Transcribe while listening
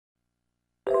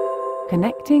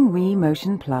Connecting Wii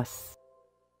Motion Plus.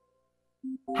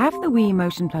 Have the Wii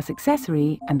Motion Plus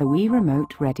accessory and the Wii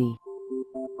remote ready.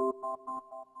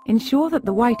 Ensure that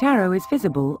the white arrow is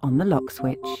visible on the lock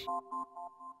switch.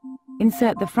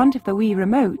 Insert the front of the Wii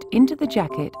remote into the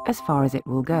jacket as far as it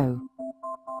will go.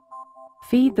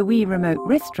 Feed the Wii remote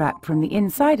wrist strap from the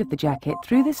inside of the jacket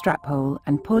through the strap hole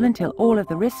and pull until all of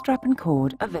the wrist strap and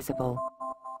cord are visible.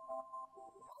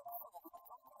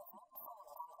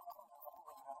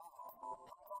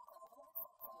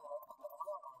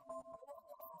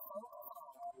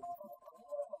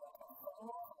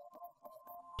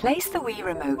 Place the Wii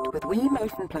remote with Wii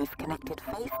Motion Plus connected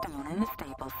face down on a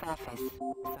stable surface,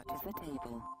 such as a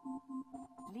table.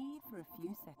 Leave for a few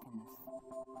seconds.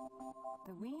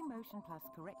 The Wii Motion Plus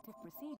corrective procedure